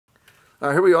All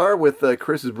right, here we are with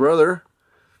Chris's brother,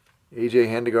 AJ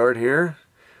Handegard here.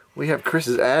 We have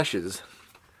Chris's ashes,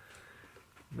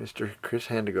 Mr. Chris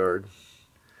Handegard.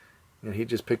 And he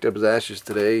just picked up his ashes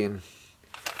today, and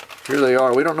here they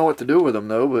are. We don't know what to do with them,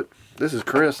 though, but this is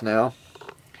Chris now.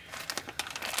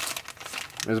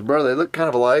 His brother, they look kind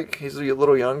of alike. He's a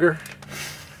little younger.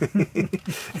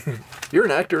 You're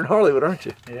an actor in Hollywood, aren't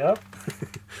you? Yep.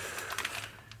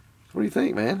 What do you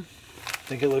think, man? I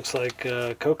think it looks like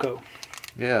Coco.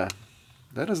 Yeah.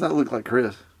 That does not look like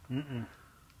Chris. Mm-mm.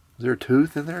 Is there a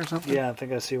tooth in there or something? Yeah, I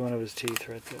think I see one of his teeth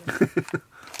right there.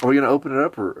 Are we going to open it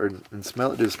up and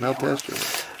smell it? Do a smell test? Or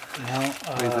No,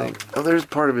 what do you think? Oh, there's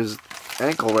part of his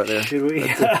ankle right there. Should we?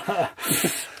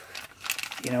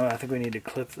 You know, I think we need to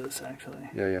clip this, actually.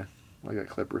 Yeah. I got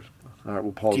clippers. All right,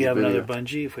 we'll pause the video. Do you have another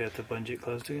bungee if we have to bungee it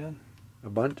closed again? A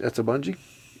bungee? That's a bungee?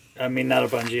 I mean, not a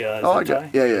bungee, oh, zip tie?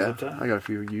 Yeah. I got a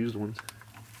few used ones.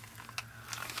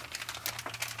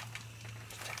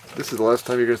 This is the last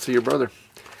time you're going to see your brother.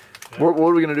 Yeah. What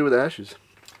are we going to do with ashes?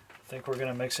 I think we're going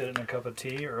to mix it in a cup of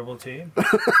tea, herbal tea.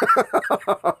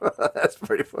 That's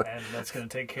pretty funny. And that's going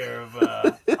to take care of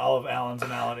all of Alan's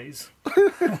maladies.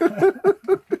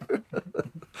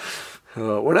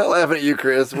 We're not laughing at you,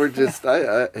 Chris. We're just,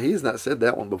 he's not said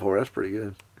that one before. That's pretty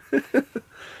good.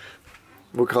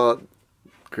 We'll call it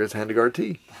Chris Handegard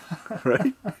tea,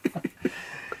 right?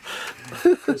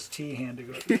 Chris T.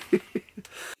 Handegard.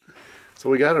 So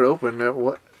we got it open. Now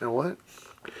what?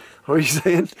 What are you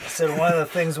saying? I said one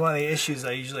of the issues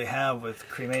I usually have with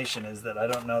cremation is that I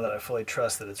don't know that I fully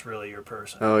trust that it's really your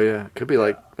person. Oh yeah, it could be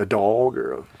like a dog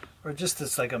or just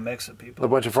it's like a mix of people. A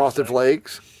bunch of frosted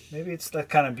flakes. Maybe it's that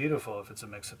kind of beautiful if it's a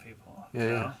mix of people. Yeah, you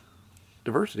know?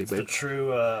 Diversity, it's baby.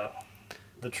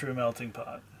 The true melting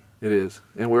pot. It is,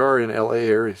 and we are in L.A.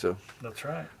 area, so that's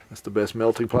right. That's the best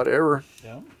melting pot ever.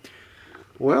 Yeah.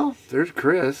 Well, there's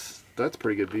Chris. That's a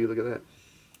pretty good view. Look at that.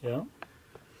 Yeah.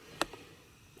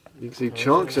 You can see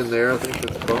chunks in there. I think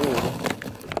that's bone.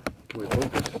 Can we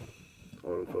focus?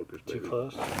 Autofocus, baby. Too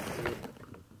close.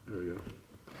 There we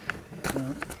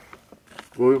go.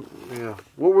 Well, yeah.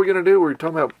 What we're gonna do? We're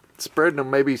talking about spreading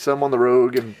them, maybe some on the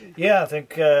road, and yeah, I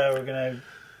think we're gonna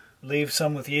leave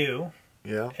some with you.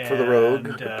 Yeah, for the rogue.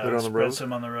 Put it on the rogue. Spread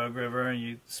some on the Rogue River, and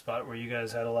you spot where you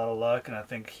guys had a lot of luck, and I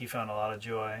think he found a lot of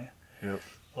joy. Yep.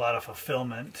 A lot of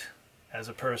fulfillment as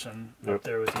a person up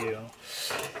there with you.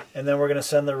 And then we're going to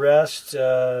send the rest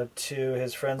to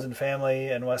his friends and family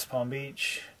in West Palm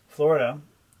Beach, Florida.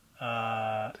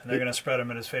 And they're going to spread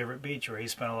him at his favorite beach where he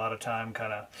spent a lot of time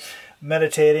kind of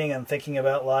meditating and thinking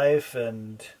about life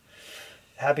and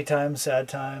happy times, sad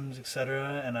times,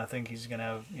 etc. And I think he's going to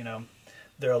have, you know,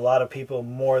 there are a lot of people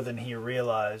more than he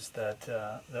realized that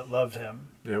loved him.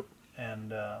 Yep.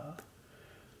 And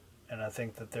I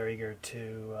think that they're eager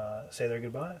to say their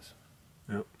goodbyes.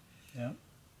 Yep. Yep.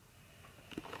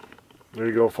 There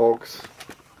you go, folks.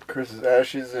 Chris's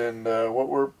ashes and what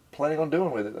we're planning on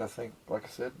doing with it. I think, like I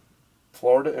said,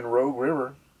 Florida and Rogue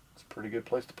River. It's a pretty good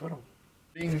place to put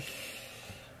them.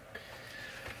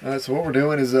 So what we're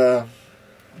doing is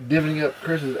divvying up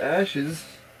Chris's ashes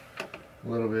a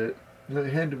little bit.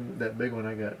 Hand him that big one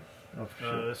I got.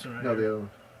 This one right no, here. the other one.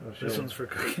 This one's for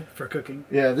cooking.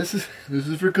 Yeah, this is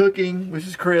for cooking. This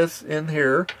is Chris in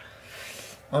here.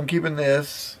 I'm keeping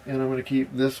this, and I'm going to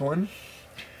keep this one.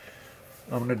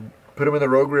 I'm going to put them in the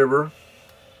Rogue River,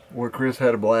 where Chris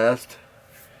had a blast.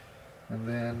 And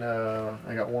then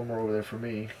I got one more over there for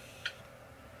me.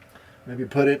 Maybe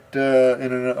put it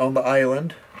on the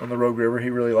island, on the Rogue River. He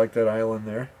really liked that island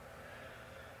there.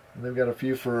 And they've got a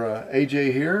few for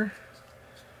AJ here.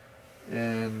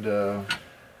 And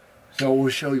so we'll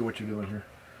show you what you're doing here.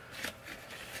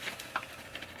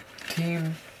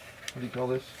 Team, what do you call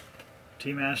this?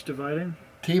 Team ash dividing?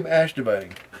 Team ash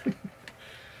dividing. A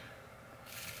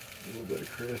little bit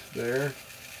of Chris there.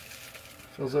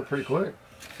 Fills up pretty quick.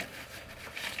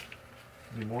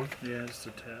 Any more? Yeah, just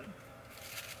a tad.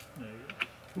 There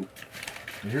you go.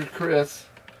 And here's Chris.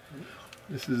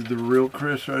 This is the real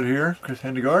Chris right here. Chris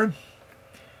Handegard.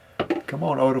 Come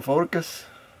on, autofocus.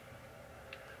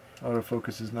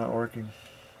 Autofocus is not working.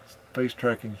 Face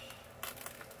tracking.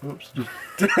 Oops.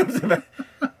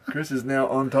 Chris is now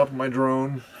on top of my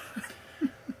drone.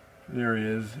 There he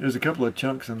is. There's a couple of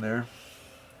chunks in there.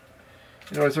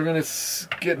 Anyway, so we're going to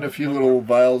get in a few little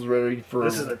vials ready for...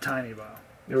 This is a tiny vial.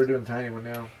 Yeah, we're doing a tiny one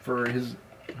now. For his...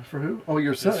 For who? Oh,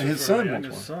 your son. His son wants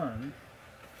one. His son.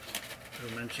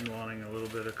 I mentioned wanting a little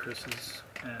bit of Chris's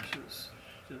ashes.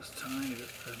 Just tiny bit.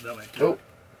 That might do it.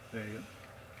 There you go.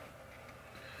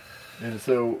 And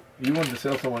so, you wanted to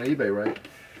sell some on eBay, right?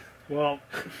 Well,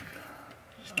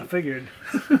 I figured.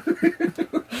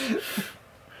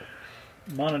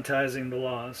 Monetizing the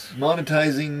loss.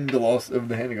 Monetizing the loss of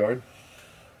the Handegard.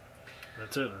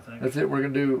 That's it, I think. That's it. We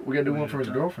gotta do one for his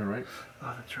girlfriend, right?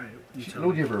 Oh, that's right.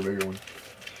 We'll give her a bigger one.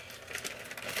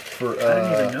 For I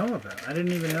didn't even know about it. I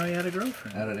didn't even know he had a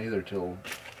girlfriend. I didn't either till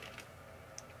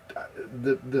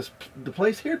the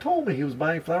place here told me he was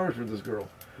buying flowers for this girl.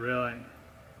 Really?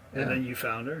 Yeah. And then you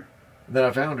found her? Then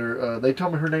I found her. They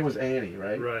told me her name was Annie,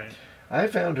 right? Right. I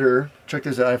found her. Check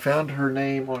this out. I found her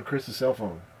name on Chris's cell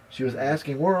phone. She was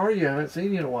asking, "Where are you? I haven't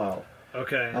seen you in a while."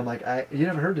 Okay. I'm like, you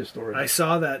never heard this story. I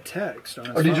saw that text on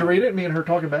his Oh, did you phone. read it? Me and her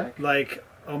talking back? Like,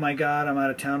 oh my God, I'm out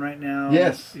of town right now.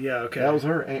 Yes. Yeah, okay. That was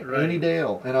her, Right. Annie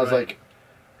Dale. And I was Right. like,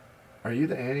 are you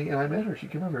the Annie? And I met her. She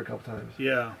came over here a couple times.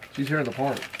 Yeah. She's here in the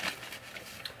park.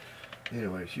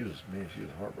 Anyway, she was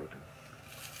heartbroken.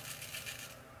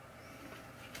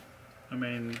 I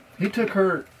mean, He took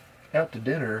her out to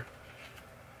dinner.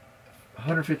 He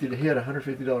had a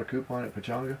 $150 coupon at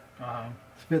Pachanga.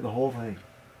 Spent the whole thing.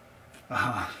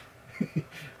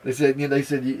 They said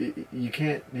you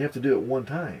can't. You have to do it one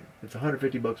time. It's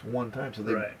 $150 one time. So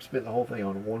they spent the whole thing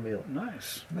on one meal.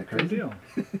 nice. Isn't that crazy? Good deal.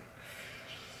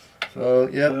 So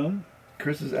yeah, Boom.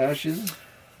 Chris's ashes.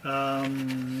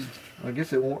 Um, I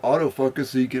guess it won't autofocus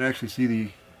so you can actually see the.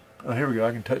 Oh, here we go.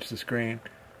 I can touch the screen.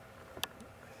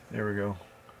 There we go.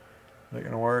 Is that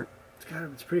gonna work?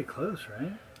 it's pretty close,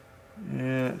 right?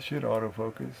 Yeah, it should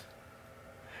autofocus.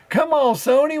 Come on,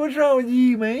 Sony, what's wrong with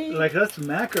you, man? Like, that's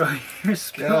macro. You're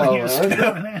spilling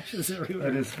ashes everywhere.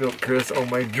 I just spilled Chris on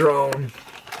my drone.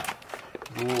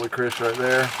 Little Chris right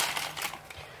there.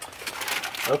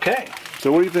 Okay.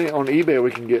 So what do you think on eBay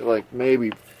we can get like maybe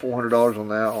 $400 on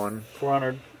that one?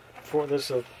 400 for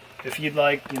this. If you'd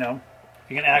like, you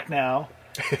can act now.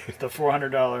 The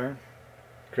 $400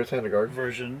 Chris Handegard.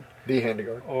 version. The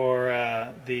Handegard.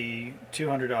 Or the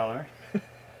 $200.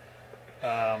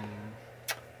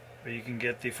 Or you can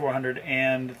get the 400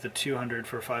 and the 200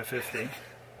 for $550.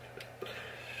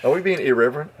 Are we being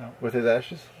irreverent with his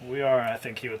ashes? We are. I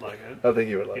think he would like it. I think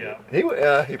he would like it. He would.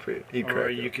 He'd Or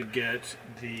crack you it. could get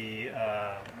the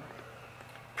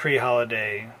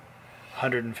pre-holiday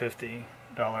 $150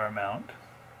 amount,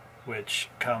 which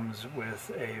comes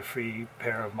with a free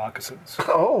pair of moccasins.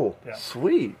 Oh, Yeah.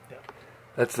 sweet. Yeah.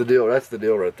 That's the deal. That's the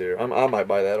deal right there. I might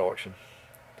buy that auction.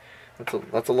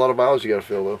 That's a lot of miles you got to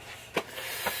fill though.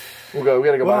 We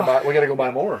gotta go buy. We gotta go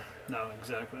buy more. No,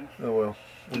 exactly. Oh well.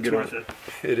 It's worth it.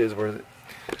 It is worth it.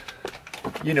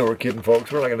 You know we're kidding, folks.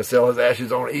 We're not going to sell his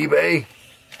ashes on eBay.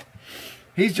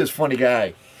 He's just a funny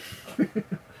guy.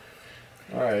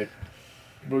 All right.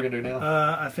 What are we going to do now?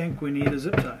 I think we need a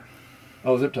zip tie.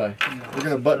 Oh, zip tie. Yeah, We're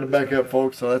going to button it back up,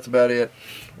 folks, so that's about it.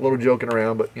 A little joking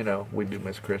around, but, we do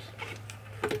miss Chris.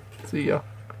 See ya.